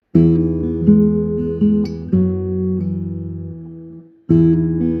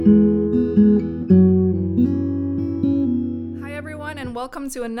welcome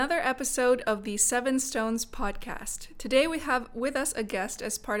to another episode of the Seven Stones podcast. Today we have with us a guest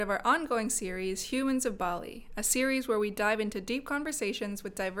as part of our ongoing series, Humans of Bali, a series where we dive into deep conversations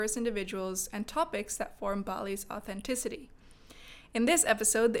with diverse individuals and topics that form Bali's authenticity. In this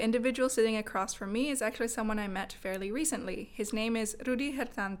episode, the individual sitting across from me is actually someone I met fairly recently. His name is Rudy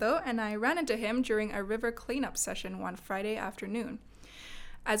Hertanto, and I ran into him during a river cleanup session one Friday afternoon.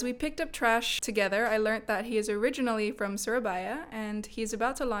 As we picked up trash together, I learned that he is originally from Surabaya, and he's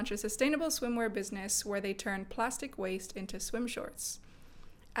about to launch a sustainable swimwear business where they turn plastic waste into swim shorts.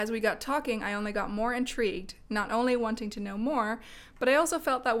 As we got talking, I only got more intrigued, not only wanting to know more, but I also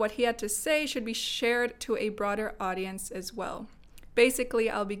felt that what he had to say should be shared to a broader audience as well. Basically,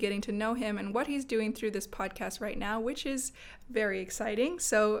 I'll be getting to know him and what he's doing through this podcast right now, which is very exciting.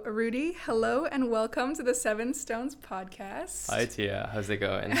 So, Rudy, hello and welcome to the Seven Stones podcast. Hi, Tia. How's it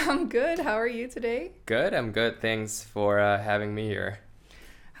going? I'm good. How are you today? Good. I'm good. Thanks for having me here.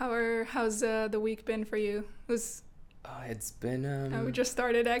 How's the week been for you? It's been... we just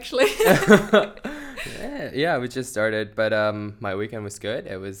started, actually. yeah, we just started, but my weekend was good.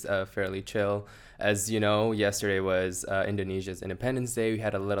 It was fairly chill. As you know, yesterday was Indonesia's Independence Day. We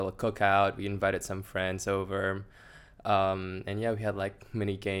had a little cookout. We invited some friends over. And yeah, we had like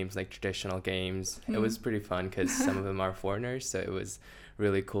mini games, like traditional games. It was pretty fun because some of them are foreigners. So it was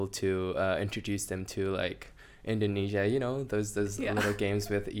really cool to introduce them to like Indonesia, you know, those little games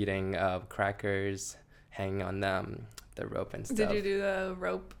with eating crackers, hanging on the rope and stuff. Did you do the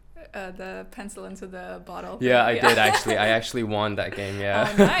rope? The pencil into the bottle. Yeah, I did actually. I actually won that game,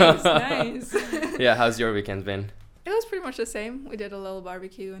 yeah. Oh, nice. Yeah, how's your weekend been? It was pretty much the same. We did a little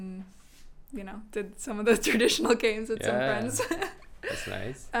barbecue and, did some of the traditional games with some friends. That's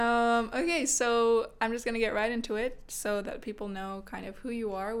nice. Okay, so I'm just going to get right into it so that people know kind of who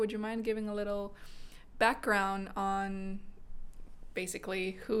you are. Would you mind giving a little background on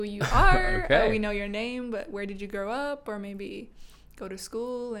basically who you are? Okay. We know your name, but where did you grow up, or maybe go to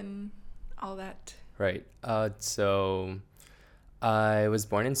school and all that? Right. So I was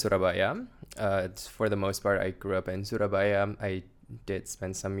born in Surabaya. For the most part, I grew up in Surabaya. I did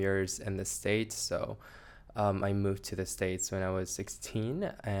spend some years in the States. So I moved to the States when I was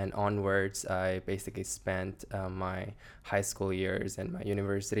 16, and onwards, I basically spent my high school years and my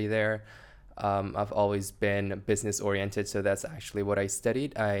university there. I've always been business oriented, so that's actually what I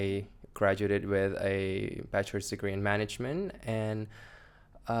studied. I graduated with a bachelor's degree in management, and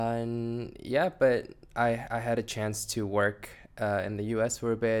but I had a chance to work in the U.S.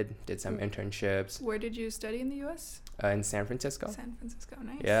 for a bit, did some internships. Where did you study in the U.S.? In San Francisco. San Francisco,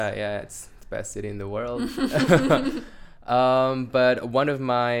 nice. Yeah, it's the best city in the world. But one of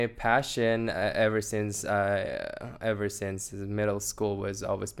my passion ever since middle school was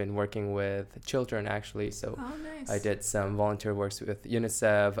always been working with children, actually. So nice. I did some volunteer works with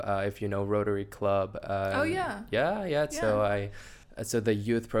UNICEF, if you know Rotary Club. Yeah. So the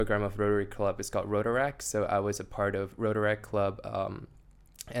youth program of Rotary Club is called Rotaract. So I was a part of Rotaract Club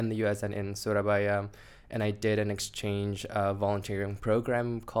in the US and in Surabaya, and I did an exchange volunteering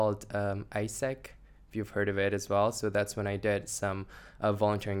program called ISEC. If you've heard of it as well. So that's when I did some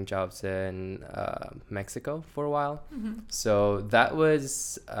volunteering jobs in Mexico for a while. Mm-hmm. So that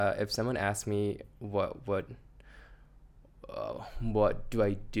was, if someone asked me what do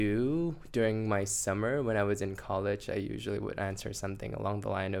I do during my summer when I was in college, I usually would answer something along the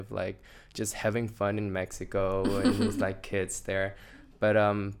line of like just having fun in Mexico and just like kids there.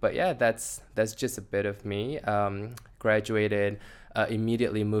 But yeah, that's just a bit of me. Graduated.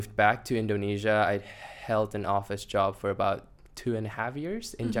 Immediately moved back to Indonesia. I held an office job for about 2.5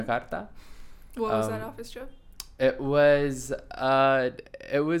 years in Jakarta. What was that office job? It was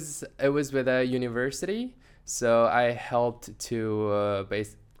with a university. So I helped to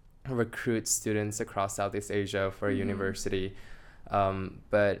recruit students across Southeast Asia for a university.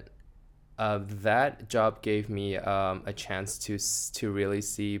 But that job gave me a chance to really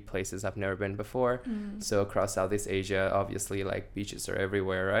see places I've never been before. So across Southeast Asia, obviously, like beaches are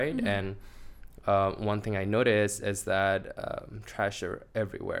everywhere, right? And one thing I noticed is that trash are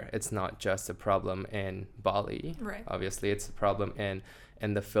everywhere. It's not just a problem in Bali. Right. Obviously, it's a problem in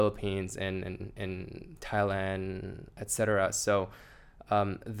the Philippines and in Thailand, etc. So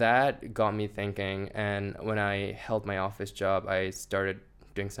that got me thinking. And when I held my office job, I started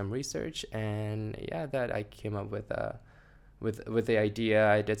doing some research, and that I came up with the idea.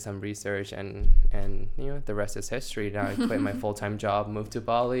 I did some research, and the rest is history. Now I quit my full-time job, moved to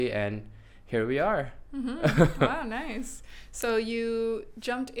Bali, and here we are. Wow, nice. So you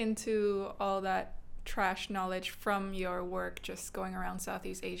jumped into all that trash knowledge from your work, just going around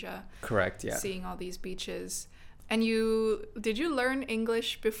Southeast Asia. Correct. Yeah. Seeing all these beaches. And did you learn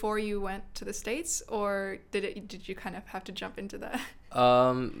English before you went to the States, or did you kind of have to jump into that?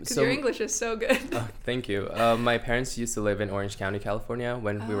 Because your English is so good. Thank you. My parents used to live in Orange County, California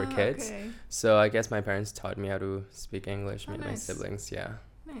when we were kids. Okay. So I guess my parents taught me how to speak English, me and my nice. siblings, yeah.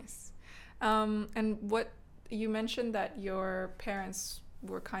 Nice. And what you mentioned that your parents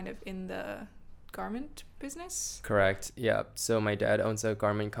were kind of in the garment business? Correct. Yeah. So my dad owns a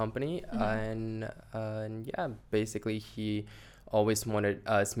garment company, and yeah, basically he always wanted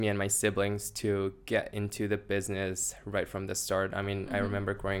us, me and my siblings, to get into the business right from the start. I mean, I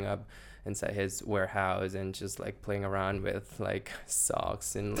remember growing up inside his warehouse and just like playing around with like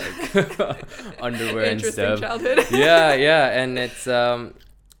socks and like underwear and stuff. Interesting childhood. Yeah, and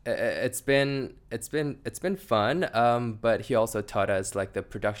it's been fun, but he also taught us like the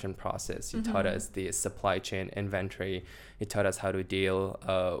production process. He taught us the supply chain inventory. He taught us how to deal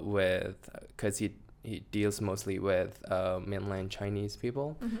with, because he deals mostly with mainland Chinese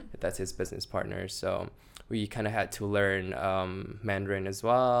people. That's his business partner, so we kind of had to learn Mandarin as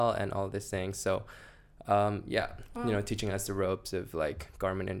well and all these things. So yeah, wow. Teaching us the ropes of like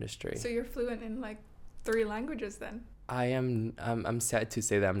garment industry. So you're fluent in like 3 languages then? I'm sad to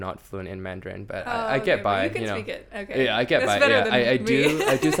say that I'm not fluent in Mandarin, but I get by. But you can speak it. Okay. Yeah, I get That's by. Better than I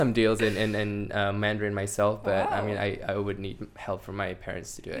me. do some deals in Mandarin myself, but wow. I mean I would need help from my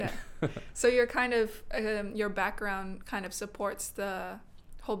parents to do it. Yeah. So you're kind of your background kind of supports the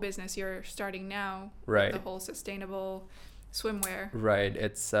whole business you're starting now. Right. The whole sustainable swimwear. Right.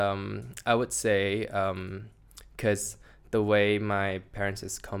 It's I would say because the way my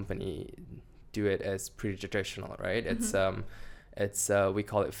parents' company do it is pretty traditional, right? It's we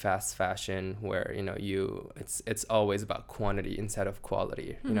call it fast fashion, where it's always about quantity instead of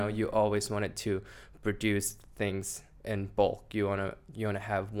quality. You always wanted to produce things in bulk. You wanna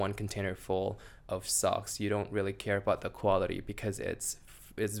have one container full of socks. You don't really care about the quality because it's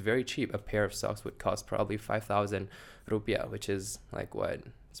very cheap. A pair of socks would cost probably 5,000 rupiah, which is like what?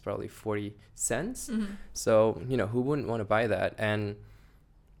 It's probably 40 cents. So who wouldn't want to buy that? And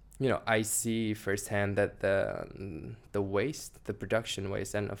I see firsthand that the waste, the production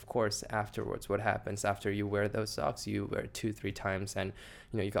waste, and of course afterwards, what happens after you wear those socks? You wear 2-3 times, and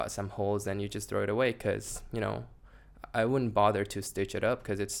you got some holes, and you just throw it away because I wouldn't bother to stitch it up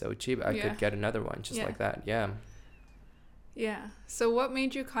because it's so cheap. I could get another one just like that. Yeah. So what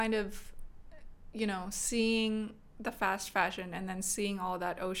made you kind of, seeing the fast fashion and then seeing all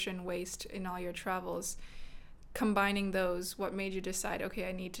that ocean waste in all your travels, combining those, what made you decide, okay,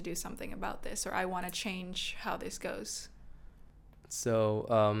 I need to do something about this, or I want to change how this goes?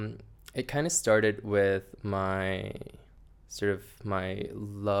 So it kind of started with my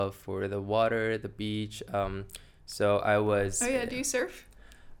love for the water, the beach. So I was... do you surf?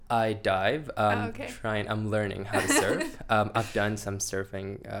 I dive. Okay. I'm learning how to surf. I've done some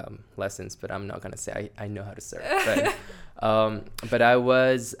surfing lessons, but I'm not gonna say I know how to surf. But I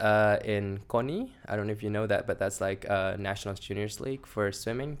was in KONI. I don't know if you know that, but that's like a National Juniors League for a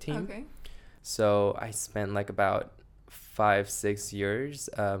swimming team. Okay. So I spent like about 5-6 years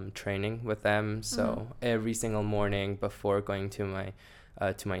training with them. So every single morning before going to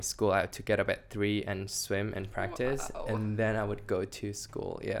my school, I had to get up at 3 and swim and practice. Wow. And then I would go to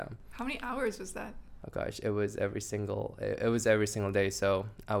school. Yeah. How many hours was that? Oh gosh, it was every single day. So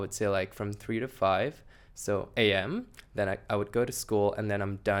I would say like from 3 to 5, so a.m. Then I would go to school, and then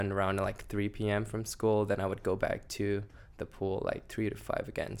I'm done around like 3 p.m. from school. Then I would go back to the pool like 3 to 5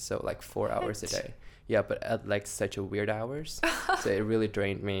 again. So like 4 hours a day. Yeah, but at like such a weird hours. So it really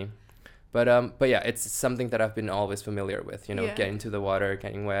drained me. But yeah, it's something that I've been always familiar with, getting to the water,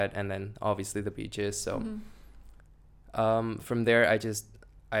 getting wet, and then obviously the beaches. So from there,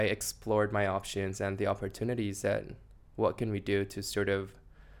 I explored my options and the opportunities that what can we do to sort of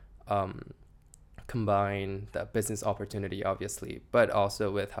combine the business opportunity, obviously, but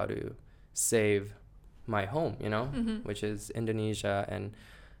also with how to save my home, which is Indonesia. And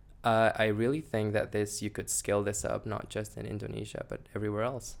I really think that you could scale this up, not just in Indonesia, but everywhere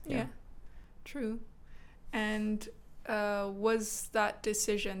else. Yeah. True. And was that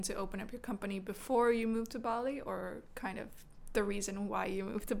decision to open up your company before you moved to Bali, or kind of the reason why you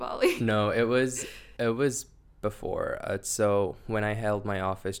moved to Bali? No, it was before. So when I held my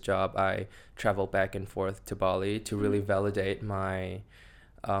office job, I traveled back and forth to Bali to really validate my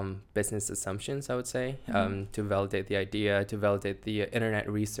business assumptions, I would say, to validate the idea, to validate the internet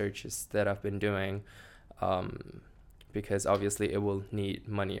researches that I've been doing. Because obviously it will need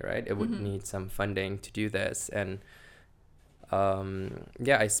money, right? It would need some funding to do this. And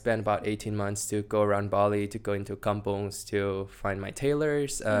I spent about 18 months to go around Bali, to go into kampungs, to find my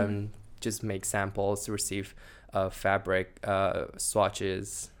tailors, just make samples, to receive fabric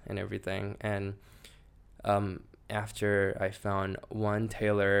swatches and everything. And after I found one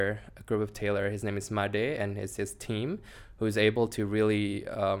tailor, a group of tailor, his name is Made, and his team, who's able to really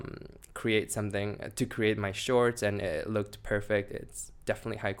create something to create my shorts, and it looked perfect. It's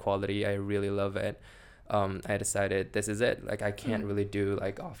definitely high quality. I really love it. I decided this is it. Like I can't really do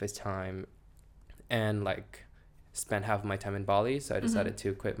like office time and like spend half of my time in Bali, so I decided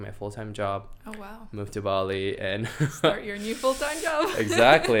to quit my full-time job. Oh wow. Move to Bali and start your new full-time job.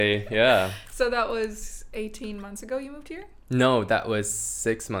 Exactly. Yeah. So that was 18 months ago you moved here? No, that was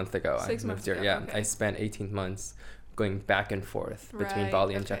 6 months ago. 6 months ago. Yeah. Okay. I spent 18 months going back and forth between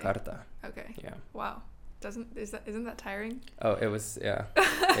Bali and Jakarta. Okay. Yeah. Wow. Isn't that tiring? Oh, it was, yeah.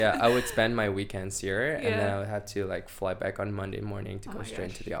 Yeah, I would spend my weekends here, and then I would have to like fly back on Monday morning to go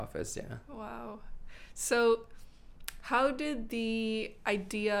straight into the office. Yeah. Wow. So how did the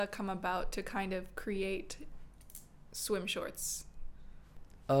idea come about to kind of create swim shorts?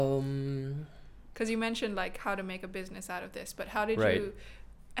 Because you mentioned like how to make a business out of this, but how did you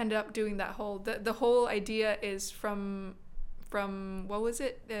end up doing that whole the whole idea is from what was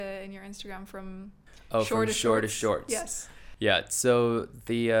it in your Instagram, from shore to shorts? Yes. Yeah, so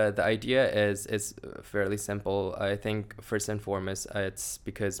the idea is fairly simple. I think first and foremost it's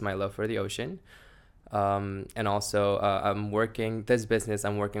because my love for the ocean. And also I'm working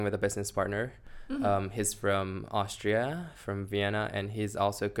with a business partner. He's from Austria, from Vienna, and he's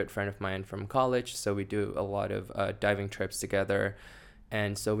also a good friend of mine from college. So we do a lot of diving trips together.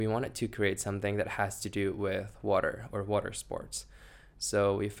 And so we wanted to create something that has to do with water or water sports.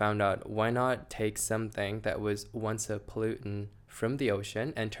 So we found out, why not take something that was once a pollutant from the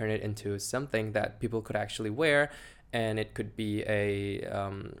ocean and turn it into something that people could actually wear, and it could be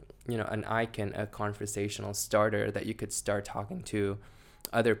an icon, a conversational starter that you could start talking to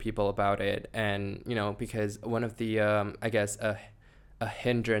other people about it. And because one of the I guess a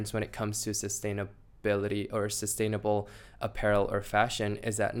hindrance when it comes to sustainability or sustainable apparel or fashion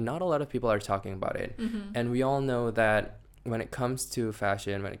is that not a lot of people are talking about it. And we all know that when it comes to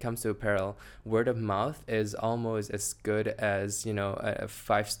fashion, when it comes to apparel, word of mouth is almost as good as, a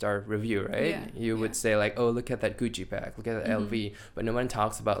 5-star review, right? Yeah, you would say like, oh, look at that Gucci bag, look at that LV, but no one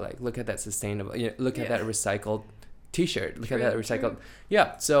talks about like, look at that sustainable, look at that recycled t-shirt, look at that recycled.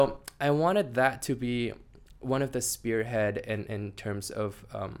 Yeah. So I wanted that to be one of the spearhead in terms of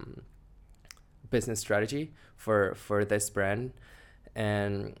business strategy for this brand,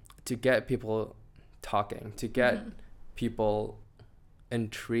 and to get people talking, to get people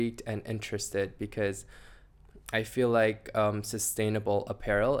intrigued and interested, because I feel like sustainable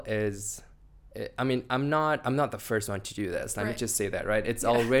apparel is, I'm not the first one to do this. Let me just say that, right? It's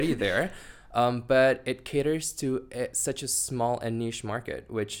already there, but it caters to such a small and niche market,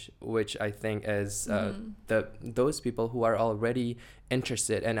 which I think is those people who are already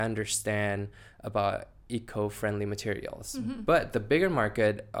interested and understand about eco-friendly materials. But the bigger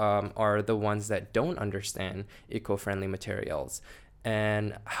market are the ones that don't understand eco-friendly materials.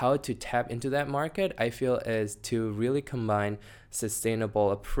 And how to tap into that market, I feel, is to really combine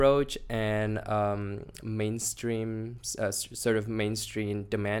sustainable approach and mainstream sort of mainstream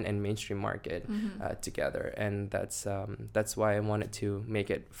demand and mainstream market together. And that's why I wanted to make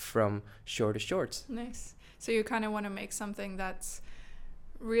it from shore to shorts. Nice. So you kind of want to make something that's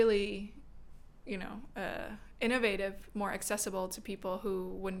really innovative, more accessible to people who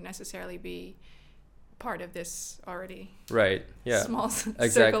wouldn't necessarily be part of this already. Right. Yeah. Small exactly.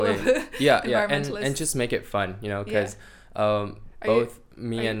 Circle of environmentalists. And just make it fun, because both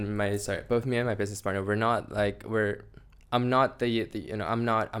me and my business partner, I'm not I'm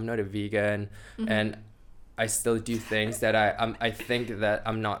not a vegan, and I still do things that I think that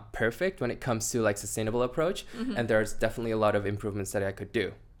I'm not perfect when it comes to like sustainable approach, and there's definitely a lot of improvements that I could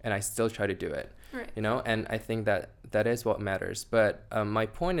do, and I still try to do it. Right. And I think that is what matters. But my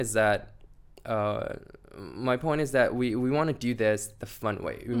point is that we want to do this the fun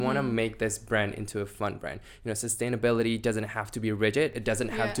way. We want to make this brand into a fun brand. Sustainability doesn't have to be rigid. It doesn't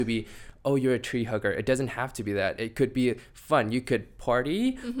have to be, oh, you're a tree hugger. It doesn't have to be that. It could be fun. You could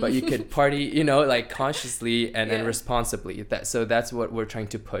party, but you could party, like consciously and responsibly. So that's what we're trying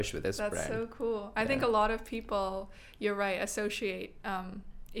to push with this brand. That's so cool. I think a lot of people, you're right, associate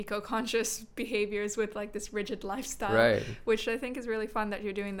eco-conscious behaviors with like this rigid lifestyle, right, which I think is really fun that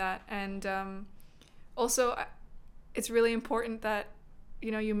you're doing that. And also it's really important that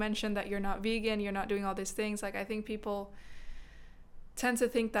you mentioned that you're not vegan, you're not doing all these things. Like I think people tend to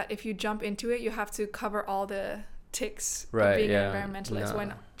think that if you jump into it you have to cover all the ticks of being an environmentalist,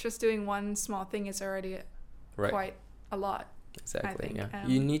 when just doing one small thing is already quite a lot. Exactly.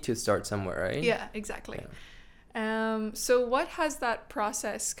 You need to start somewhere, right? Yeah, exactly. So what has that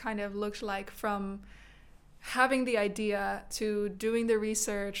process kind of looked like from having the idea to doing the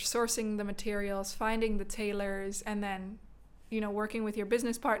research, sourcing the materials, finding the tailors, and then, working with your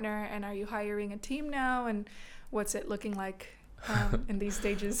business partner? And are you hiring a team now? And what's it looking like in these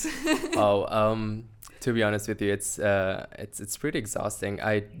stages? To be honest with you, it's pretty exhausting.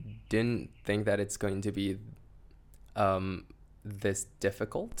 I didn't think that it's going to be this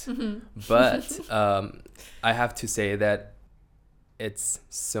difficult, but I have to say that it's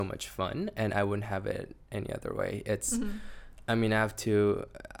so much fun, and I wouldn't have it any other way. I mean, I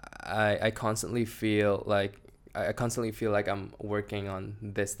constantly feel like I'm working on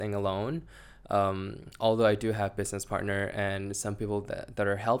this thing alone. Although I do have business partner and some people that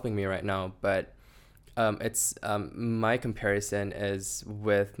are helping me right now, but my comparison is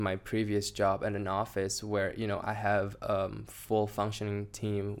with my previous job in an office where, I have full functioning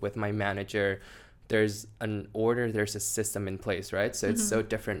team with my manager. There's an order, there's a system in place, right? So it's so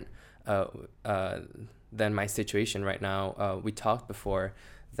different than my situation right now. We talked before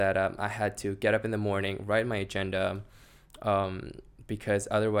that I had to get up in the morning, write my agenda, because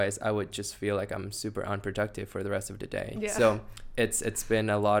otherwise I would just feel like I'm super unproductive for the rest of the day. Yeah. So it's been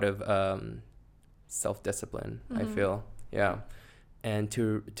a lot of self-discipline, I feel. Yeah. And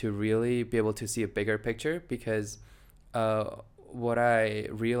to really be able to see a bigger picture, because what I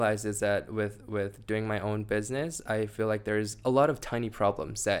realized is that with doing my own business, I feel like there's a lot of tiny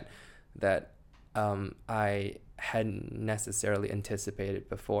problems that I hadn't necessarily anticipated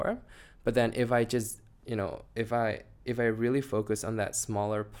before. But then if I just, if I really focus on that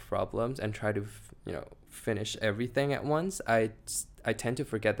smaller problems and try to, finish everything at once, I tend to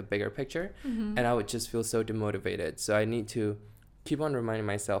forget the bigger picture, and I would just feel so demotivated. So I need to keep on reminding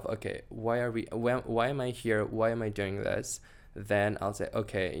myself, okay, why am I here? Why am I doing this? Then I'll say,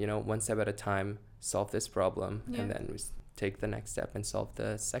 okay, one step at a time, solve this problem, and then we take the next step and solve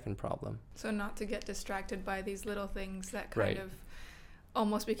the second problem. So not to get distracted by these little things that kind of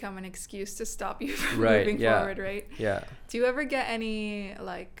almost become an excuse to stop you from moving forward, right? Yeah. Do you ever get any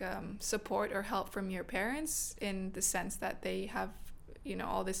support or help from your parents in the sense that they have,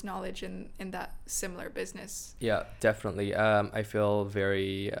 all this knowledge in that similar business? Yeah, definitely. I feel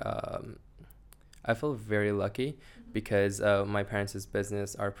very lucky because my parents'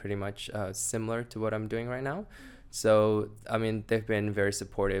 business are pretty much similar to what I'm doing right now. So, I mean, they've been very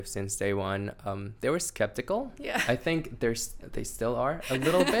supportive since day one. They were skeptical. Yeah. I think they still are a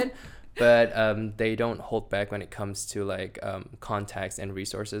little bit, but they don't hold back when it comes to contacts and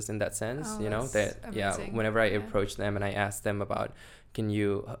resources in that sense. Whenever I approach them and I ask them about, can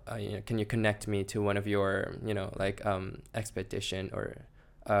you connect me to one of your expedition or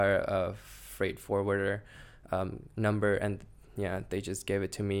freight forwarder number, and they just gave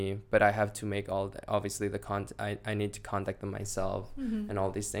it to me, but I have to make obviously I need to contact them myself and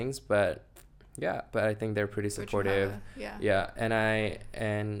all these things, but I think they're pretty supportive.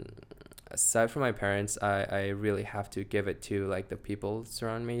 And aside from my parents, I really have to give it to the people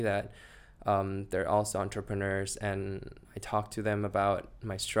surround me that they're also entrepreneurs, and I talk to them about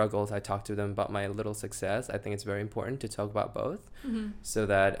my struggles, I talk to them about my little success. I think it's very important to talk about both, so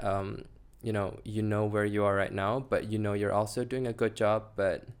that where you are right now, but you're also doing a good job,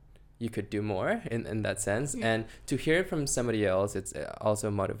 but you could do more in that sense. And to hear it from somebody else, it also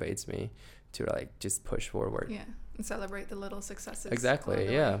motivates me to just push forward. And celebrate the little successes.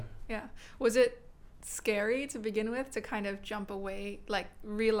 Exactly. Yeah. Was it scary to begin with, to kind of jump away,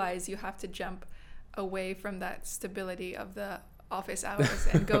 realize you have to jump away from that stability of the office hours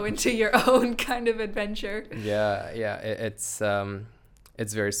and go into your own kind of adventure?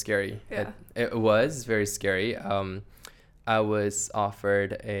 It's very scary. Yeah. It was very scary. I was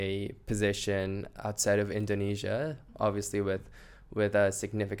offered a position outside of Indonesia, obviously with a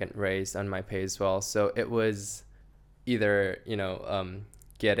significant raise on my pay as well. So it was either,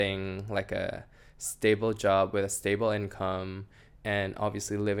 getting a stable job with a stable income, and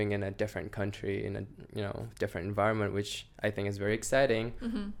obviously living in a different country, in a different environment, which I think is very exciting,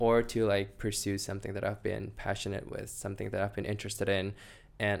 or to pursue something that I've been passionate with, something that I've been interested in,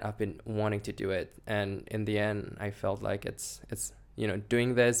 and I've been wanting to do it. And in the end, I felt like it's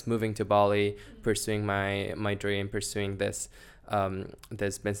doing this, moving to Bali, pursuing my dream, pursuing this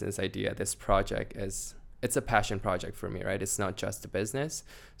this business idea, this project it's a passion project for me, right? It's not just a business.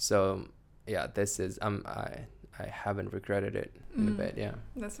 So this is I haven't regretted it in a bit. Yeah,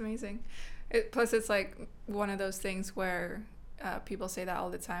 that's amazing. Plus it's one of those things where people say that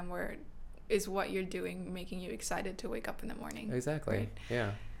all the time, where is what you're doing making you excited to wake up in the morning? Exactly. Right?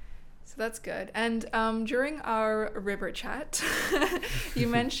 Yeah. So that's good. And during our river chat, you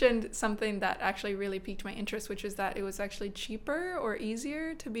mentioned something that actually really piqued my interest, which is that it was actually cheaper or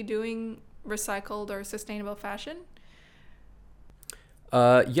easier to be doing recycled or sustainable fashion.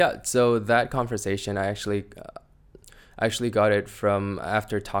 Yeah. So that conversation, I actually got it from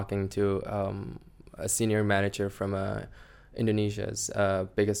after talking to a senior manager from Indonesia's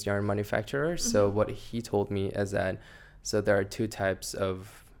biggest yarn manufacturer. Mm-hmm. So what he told me is that there are two types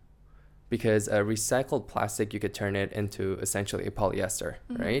of, because recycled plastic, you could turn it into essentially a polyester,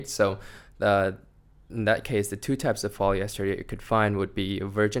 mm-hmm. right? So in that case, the two types of polyester you could find would be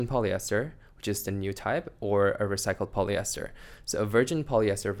virgin polyester, which is the new type, or a recycled polyester. So a virgin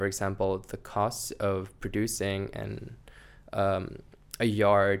polyester, for example, the cost of producing a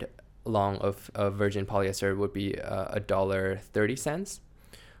yard long of virgin polyester would be $1.30,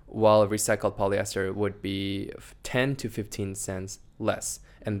 while recycled polyester would be 10 to 15 cents less.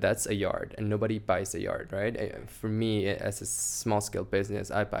 And that's a yard, and nobody buys a yard, right? For me, as a small scale business,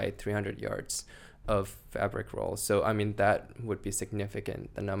 I buy 300 yards of fabric roll. So, I mean, that would be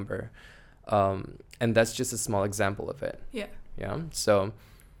significant, the number. And that's just a small example of it. Yeah. Yeah. So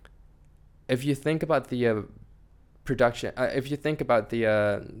if you think about the production, if you think about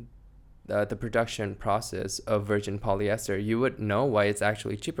the production process of virgin polyester, you would know why it's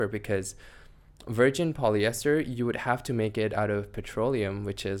actually cheaper, because virgin polyester, you would have to make it out of petroleum,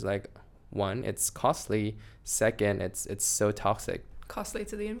 which is like, one, it's costly. Second, it's so toxic. Costly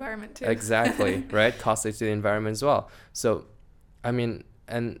to the environment too. Exactly, right? Costly to the environment as well. So, I mean,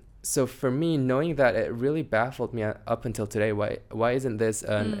 and so for me, knowing that, it really baffled me up until today. Why isn't this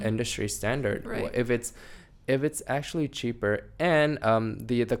an industry standard? Right. If it's actually cheaper and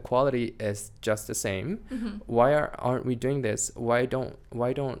the quality is just the same, mm-hmm. why aren't we doing this? Why don't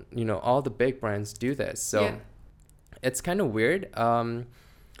all the big brands do this? So it's kind of weird.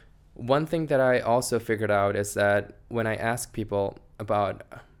 One thing that I also figured out is that when I ask people about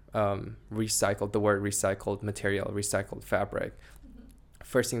the word recycled material, recycled fabric, mm-hmm.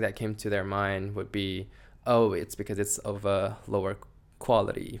 first thing that came to their mind would be, oh, it's because it's of a lower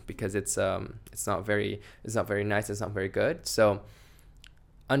quality, because it's not very nice, it's not very good. So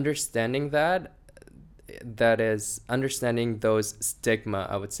understanding that is understanding those stigma,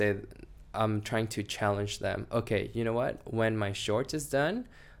 I would say. I'm trying to challenge them. Okay, you know what, when my short is done,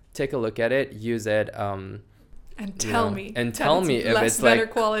 take a look at it, use it, and tell me if it's better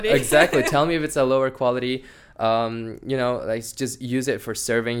like quality. Exactly. Tell me if it's a lower quality. Like just use it for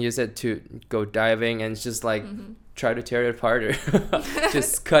serving, use it to go diving, and just like mm-hmm. try to tear it apart or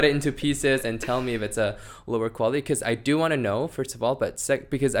just cut it into pieces and tell me if it's a lower quality, because I do want to know, first of all, but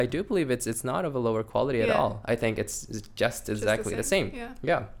because I do believe it's not of a lower quality at all. I think it's just exactly the same.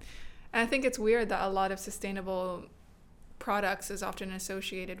 Yeah. And I think it's weird that a lot of sustainable products is often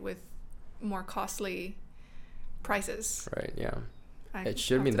associated with more costly prices. Right. Yeah. It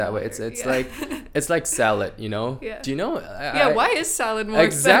should be that way. It's like salad, you know? Yeah. Do you know? Why is salad more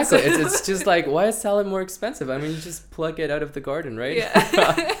expensive? Exactly. It's just like, why is salad more expensive? I mean, you just pluck it out of the garden, right?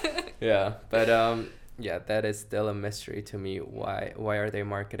 Yeah. Yeah. But that is still a mystery to me. Why are they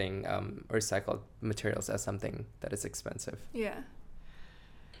marketing recycled materials as something that is expensive? Yeah.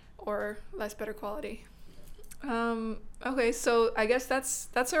 Or less better quality. Okay, so I guess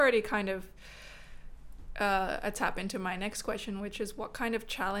that's already kind of a tap into my next question, which is, what kind of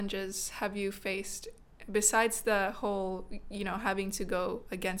challenges have you faced besides the whole, having to go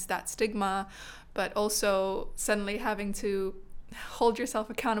against that stigma, but also suddenly having to hold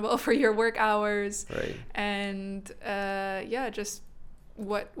yourself accountable for your work hours, right? And just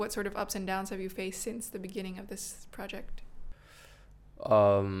what sort of ups and downs have you faced since the beginning of this project?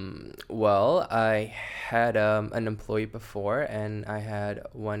 Well, I had an employee before, and I had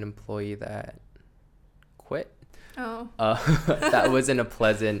one employee that quit. Oh. That wasn't a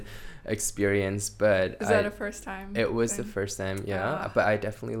pleasant experience, but is that a first time? It was the first time, yeah. But I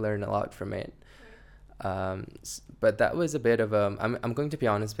definitely learned a lot from it. But that was a bit of I'm going to be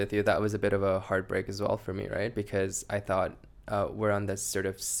honest with you, that was a bit of a heartbreak as well for me, right? Because I thought we're on this sort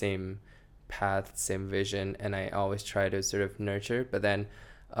of same path, same vision, and I always try to sort of nurture, but then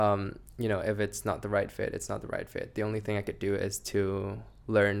if it's not the right fit, it's not the right fit. The only thing I could do is to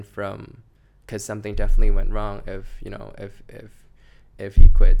learn from, because something definitely went wrong if he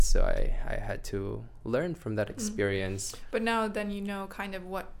quit. So I had to learn from that experience. But now then kind of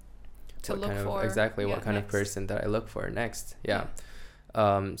what to look for. Exactly, what kind of person that I look for next. Yeah.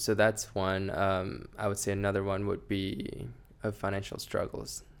 So that's one. I would say another one would be financial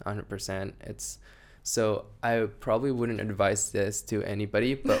struggles. 100%. So I probably wouldn't advise this to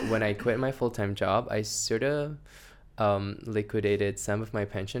anybody, but when I quit my full-time job, I sort of liquidated some of my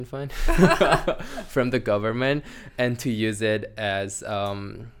pension fund from the government, and to use it as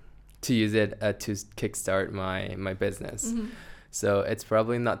to kickstart my business. Mm-hmm. So it's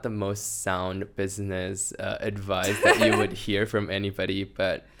probably not the most sound business advice that you would hear from anybody,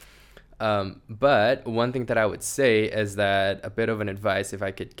 but one thing that I would say is that a bit of an advice, if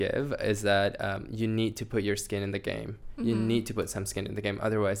I could give, is that you need to put your skin in the game. Mm-hmm. You need to put some skin in the game.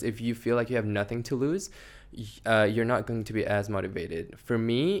 Otherwise, if you feel like you have nothing to lose, you're not going to be as motivated. For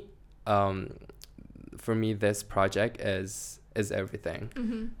me, this project is everything.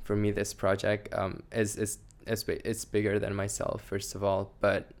 Mm-hmm. For me, this project it's bigger than myself, first of all,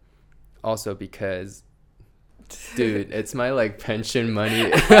 but also because, dude, it's my like pension money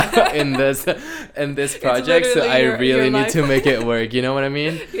in this project, so I really need to make it work. You know what I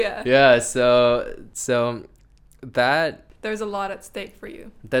mean? Yeah. So that there's a lot at stake for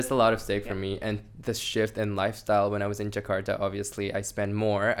you. There's a lot of stake for me, and the shift in lifestyle. When I was in Jakarta, obviously I spend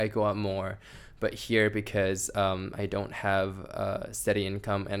more, I go out more. But here, because I don't have a steady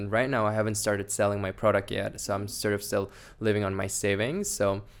income, and right now I haven't started selling my product yet, so I'm sort of still living on my savings.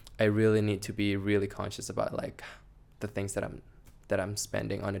 So I really need to be really conscious about like the things that I'm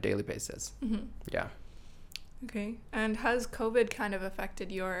spending on a daily basis. Mm-hmm. Yeah. Okay. And has COVID kind of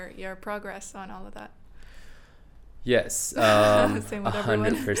affected your progress on all of that? Yes, Same with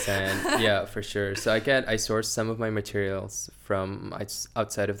 100%. Yeah, for sure. So I source some of my materials from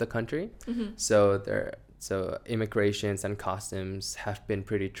outside of the country. Mm-hmm. So immigrations and customs have been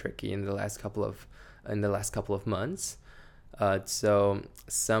pretty tricky in the last couple of months. So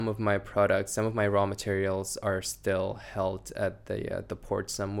some of my raw materials are still held at the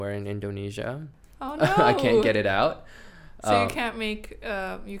port somewhere in Indonesia. Oh no! I can't get it out. So you can't make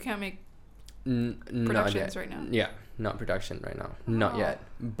productions right now. Yeah, not production right now. Oh. Not yet.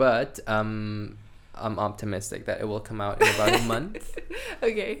 But I'm optimistic that it will come out in about a month.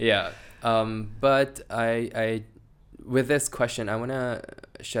 Okay. Yeah. But I with this question, I want to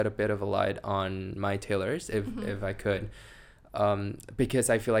shed a bit of a light on my tailors, if I could, because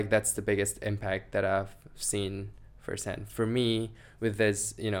I feel like that's the biggest impact that I've seen firsthand. For me, with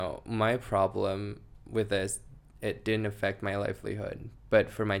this, my problem with this, it didn't affect my livelihood. But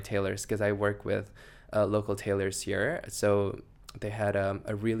for my tailors, because I work with local tailors here, so they had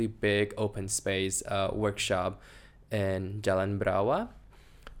a really big open space workshop in Jalan Brawa.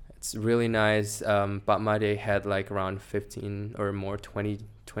 It's really nice. Pak Made had like around 15 or more, 20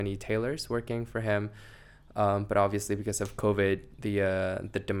 tailors working for him. But obviously because of COVID,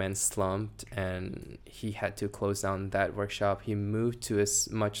 the demand slumped and he had to close down that workshop. He moved to a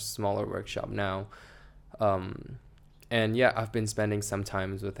much smaller workshop now. And yeah, I've been spending some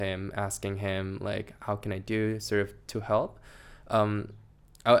time with him, asking him like, how can I do sort of to help? And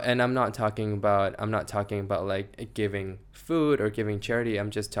I'm not talking about like giving food or giving charity.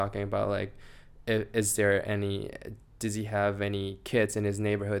 I'm just talking about like, does he have any kids in his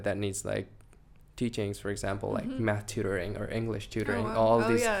neighborhood that needs like teachings, for example, like math tutoring or English tutoring, all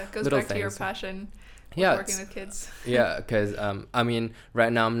these it goes little back things. To your passion. Yeah, working with kids. Yeah, because I mean,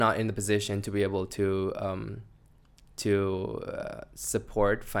 right now I'm not in the position to be able to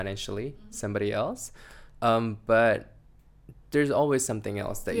support financially somebody else, but there's always something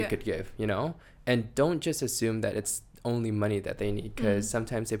else that you could give, and don't just assume that it's only money that they need, because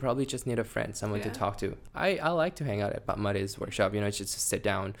sometimes they probably just need a friend, someone to talk to. I like to hang out at Pak Made's workshop, just to sit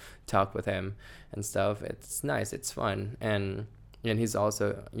down, talk with him and stuff. It's nice, it's fun, and he's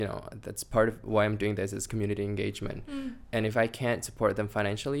also, that's part of why I'm doing this, is community engagement. And if I can't support them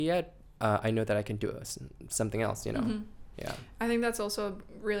financially yet, I know that I can do something else, Yeah. I think that's also a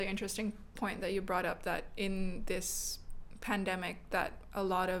really interesting point that you brought up, that in this pandemic that a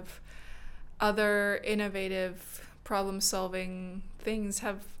lot of other innovative problem-solving things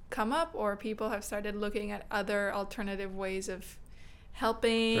have come up, or people have started looking at other alternative ways of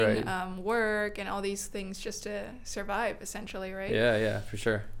helping, work, and all these things just to survive, essentially, right? Yeah, for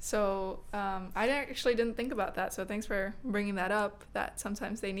sure. So I actually didn't think about that, so thanks for bringing that up, that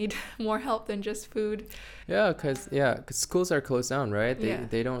sometimes they need more help than just food. Yeah, because schools are closed down, right?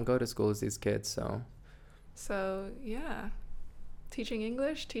 They don't go to schools, these kids, so yeah. Teaching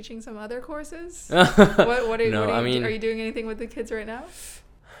English, teaching some other courses. What are you doing anything with the kids right now?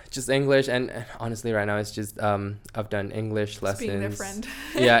 Just English, and honestly right now it's just I've done English lessons. Being their friend.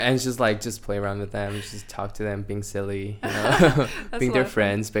 Yeah, and it's just play around with them, just talk to them, being silly, being their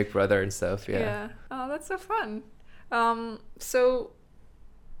friends, big brother and stuff. Yeah. Oh, that's so fun. So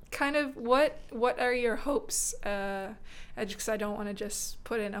kind of what are your hopes? Because I don't want to just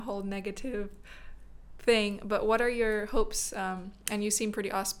put in a whole negative thing, but what are your hopes? And you seem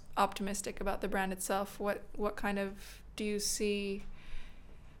pretty optimistic about the brand itself. What kind of do you see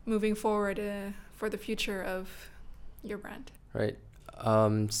moving forward for the future of your brand? Right.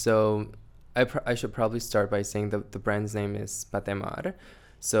 So I should probably start by saying the brand's name is Patemar.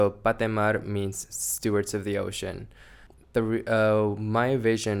 So Patemar means stewards of the ocean. My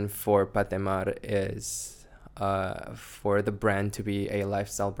vision for Patemar is for the brand to be a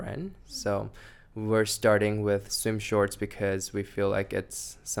lifestyle brand. So we're starting with swim shorts because we feel like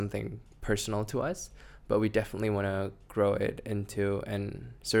it's something personal to us, but we definitely want to grow it into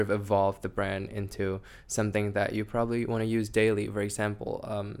and sort of evolve the brand into something that you probably want to use daily. For example,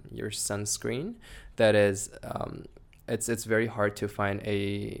 your sunscreen. That is, it's very hard to find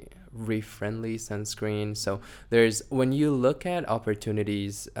a reef-friendly sunscreen. So when you look at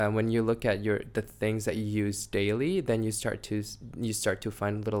opportunities, when you look at the things that you use daily, then you start to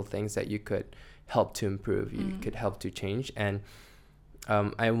find little things that you could help to improve, you could help to change. And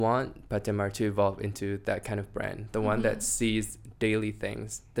I want Patemar to evolve into that kind of brand, the one that sees daily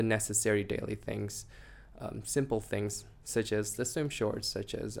things, the necessary daily things, simple things such as the swim shorts,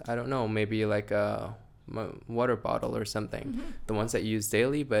 such as, I don't know, maybe like a water bottle or something, the ones that you use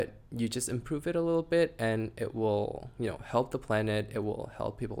daily, but you just improve it a little bit and it will, help the planet, it will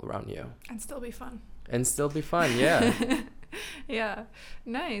help people around you. And still be fun. Yeah. Yeah,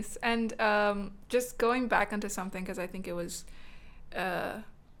 nice. And just going back onto something, because I think it was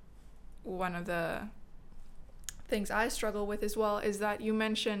one of the things I struggle with as well, is that you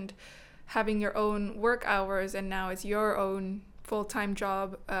mentioned having your own work hours and now it's your own full-time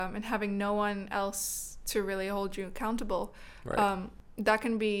job, and having no one else to really hold you accountable. Right. That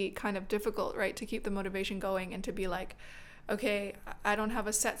can be kind of difficult, right, to keep the motivation going and to be like, okay, I don't have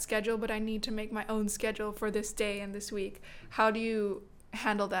a set schedule, but I need to make my own schedule for this day and this week. How do you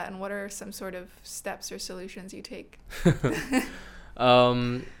handle that, and what are some sort of steps or solutions you take?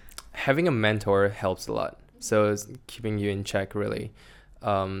 Having a mentor helps a lot. So it's keeping you in check, really.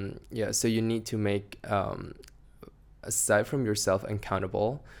 So you need to make, aside from yourself,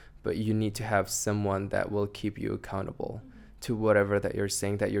 accountable, but you need to have someone that will keep you accountable to whatever that you're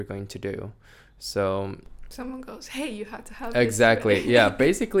saying that you're going to do. So someone goes, hey, you have to have exactly this. Yeah,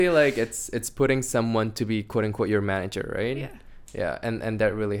 basically, like it's putting someone to be quote unquote your manager, right? Yeah, and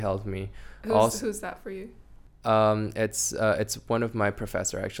that really helped me. Who's that for you? It's one of my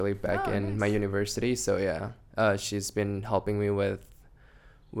professor actually back in my university. So yeah, she's been helping me with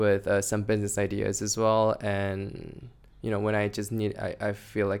some business ideas as well. And when I just I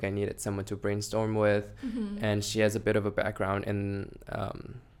feel like I needed someone to brainstorm with, and she has a bit of a background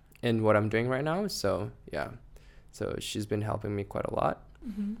in what I'm doing right now. So yeah, so she's been helping me quite a lot.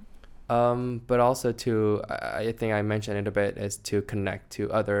 But also I think I mentioned it a bit, is to connect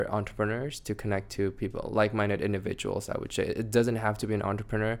to other entrepreneurs, to connect to people, like-minded individuals, I would say. It doesn't have to be an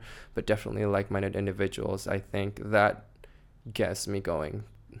entrepreneur, but definitely like-minded individuals. I think that gets me going.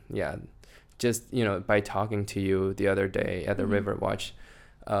 Yeah. Just, by talking to you the other day at the River Watch,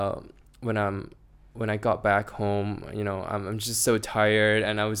 when I got back home, I'm just so tired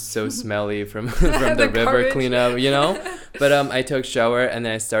and I was so smelly from the river cleanup, But I took shower and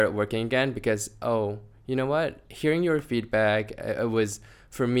then I started working again because, you know what? Hearing your feedback, it was,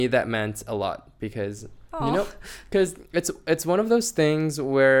 for me, that meant a lot because, because it's one of those things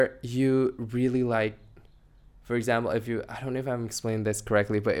where you really like, for example, I don't know if I'm explaining this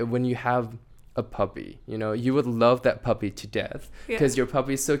correctly, but when you have a puppy, you would love that puppy to death because your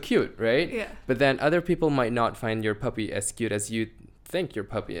puppy is so cute, right? Yeah. But then other people might not find your puppy as cute as you think your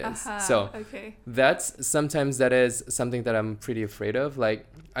puppy is. So that is something that I'm pretty afraid of. Like,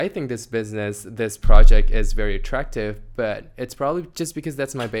 I think this project is very attractive, but it's probably just because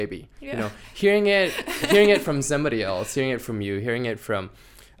that's my baby. Hearing it from somebody else, hearing it from you, hearing it from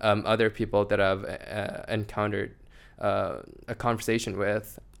other people that I've encountered a conversation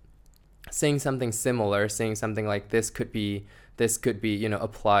with, saying something similar, saying something like this could be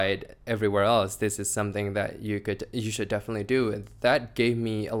applied everywhere else. This is something that you should definitely do. And that gave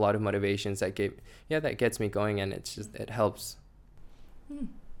me a lot of motivations. That gets me going, and it helps.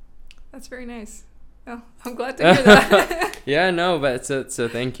 That's very nice. Oh, I'm glad to hear that. Yeah, no, but so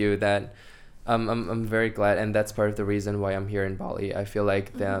thank you. That I'm very glad, and that's part of the reason why I'm here in Bali. I feel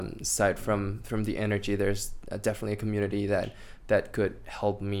like aside from the energy, there's definitely a community that could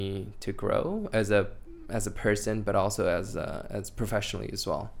help me to grow as a person, but also as professionally as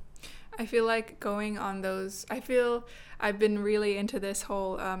well. I feel like going on those, I've been really into this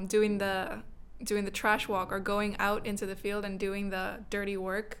whole doing the trash walk, or going out into the field and doing the dirty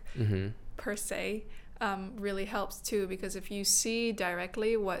work per se, really helps too, because if you see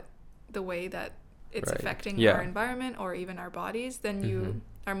directly the way that it's affecting our environment or even our bodies, then you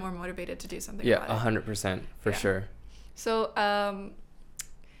are more motivated to do something about it. 100% for sure. So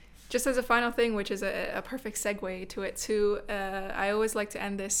just as a final thing, which is a perfect segue to it too, I always like to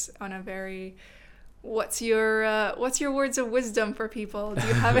end this on a very what's your words of wisdom for people? Do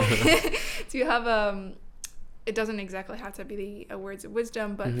you have it doesn't exactly have to be a words of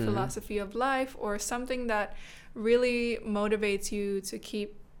wisdom, but philosophy of life, or something that really motivates you to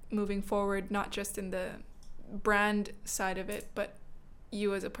keep moving forward, not just in the brand side of it, but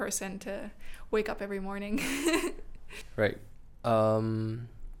you as a person to wake up every morning. Right. Something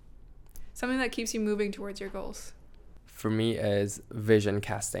that keeps you moving towards your goals. For me, is vision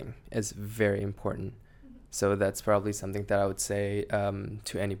casting is very important. So that's probably something that I would say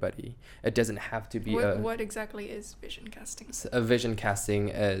to anybody. It doesn't have to be what exactly is vision casting? A vision casting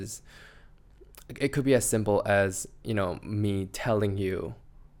is, it could be as simple as, me telling you,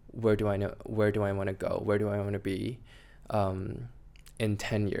 where do I want to go? Where do I want to be in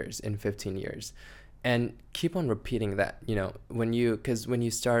 10 years, in 15 years? And keep on repeating that, because when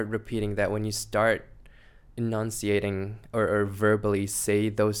you start repeating that, when you start enunciating or verbally say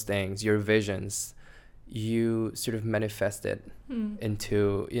those things, your visions, you sort of manifest it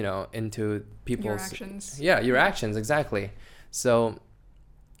into people's your actions. Your actions, exactly. So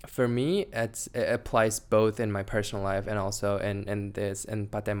for me, it applies both in my personal life and also in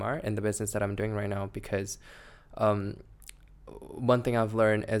Patemar, in the business that I'm doing right now, because one thing I've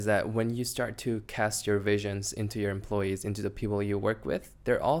learned is that when you start to cast your visions into your employees, into the people you work with,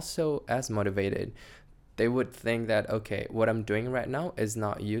 they're also as motivated. They would think that, okay, what I'm doing right now is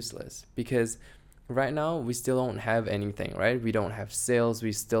not useless, because right now we still don't have anything, right? We don't have sales.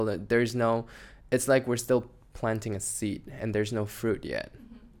 It's like we're still planting a seed and there's no fruit yet.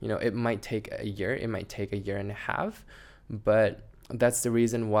 It might take a year, it might take a year and a half, but that's the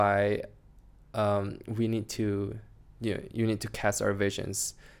reason why we need to, you need to cast our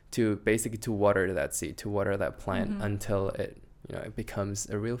visions to basically to water that seed, to water that plant until it, it becomes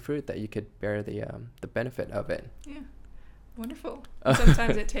a real fruit that you could bear the benefit of it. Yeah. Wonderful.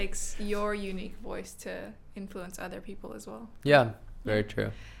 Sometimes it takes your unique voice to influence other people as well. Yeah, very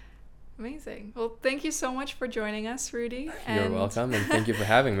true. Amazing. Well, thank you so much for joining us, Rudy. You're welcome, and thank you for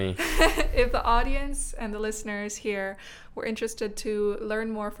having me. If the audience and the listeners here were interested to learn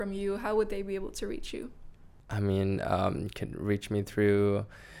more from you, how would they be able to reach you? I mean, you can reach me through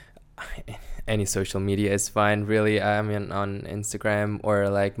any social media is fine, really. I'm on Instagram or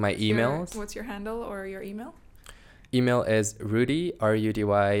like my emails. What's your handle or your email? Email is Rudy, RUDY,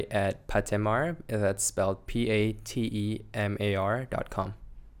 @Patemar. That's spelled PATEMAR.com.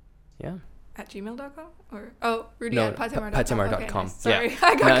 Yeah. At gmail.com? Rudy no, at Patemar.com. Patemar.com. Okay, nice. Sorry, yeah.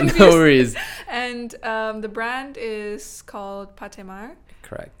 I got confused. No worries. And the brand is called Patemar.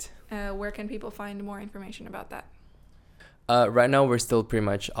 Correct. Where can people find more information about that? Right now, we're still pretty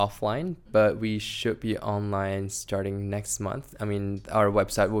much offline, but we should be online starting next month. I mean, our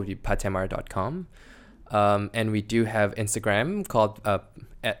website will be patemar.com. And we do have Instagram called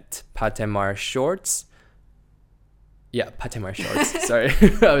at Patemar Shorts. Yeah, Patemar Shorts. Sorry,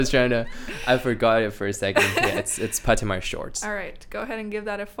 I forgot it for a second. Yeah, it's Patemar Shorts. All right, go ahead and give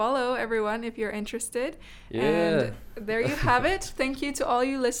that a follow, everyone, if you're interested. Yeah. And there you have it. Thank you to all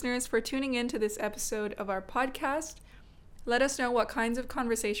you listeners for tuning in to this episode of our podcast. Let us know what kinds of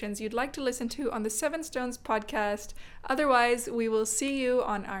conversations you'd like to listen to on the Seven Stones podcast. Otherwise, we will see you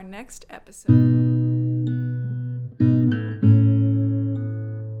on our next episode.